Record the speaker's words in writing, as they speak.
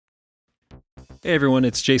Hey everyone,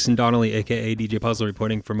 it's Jason Donnelly, aka DJ Puzzle,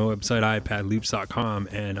 reporting from my website iPadLoops.com,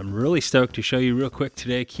 and I'm really stoked to show you real quick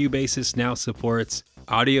today. Cubasis now supports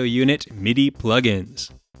audio unit MIDI plugins.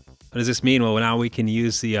 What does this mean? Well, now we can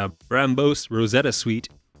use the Brambos Rozeta suite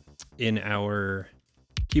in our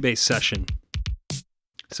Cubase session.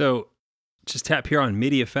 So just tap here on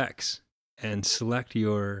MIDI effects and select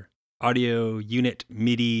your audio unit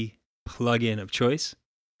MIDI plugin of choice.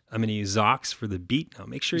 I'm going to use Zox for the beat. Now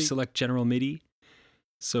make sure you select General MIDI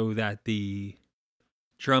so that the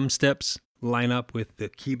drum steps line up with the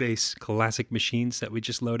Cubase classic machines that we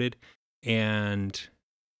just loaded. And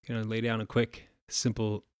I'm going to lay down a quick,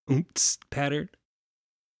 simple oomps pattern.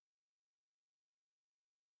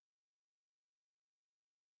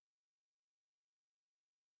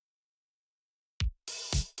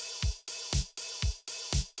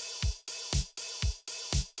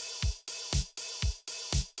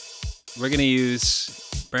 We're going to use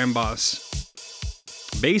Brambos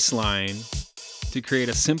bass line to create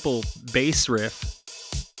a simple bass riff.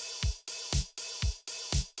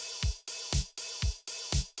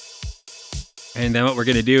 And then what we're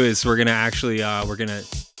going to do is we're going to actually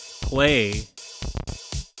play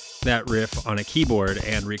that riff on a keyboard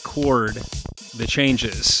and record the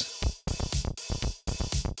changes.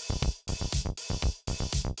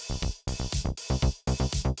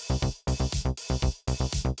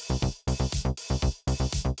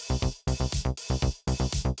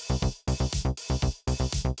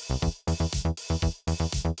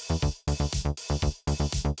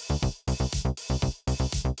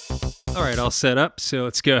 All right, all set up, so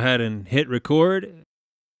let's go ahead and hit record.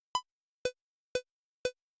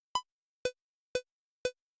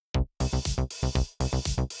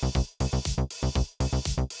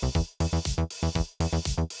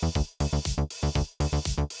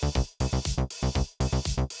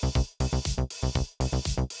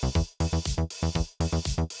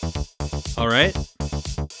 All right.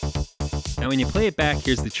 Now when you play it back,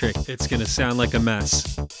 here's the trick. It's gonna sound like a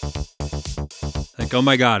mess. Like, oh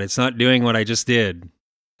my God, it's not doing what I just did.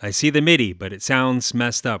 I see the MIDI, but it sounds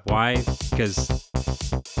messed up. Why? Because,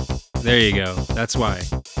 there you go. That's why.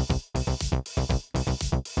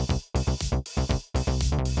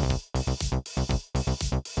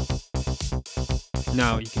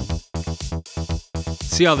 Now you can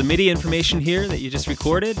see all the MIDI information here that you just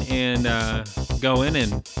recorded and go in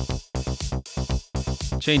and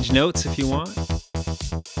change notes if you want.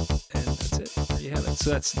 And that's it. There you have it. So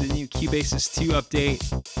that's the new Cubasis 2 update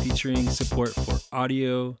featuring support for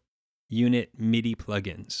audio unit MIDI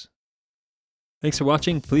plugins. Thanks for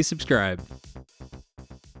watching. Please subscribe.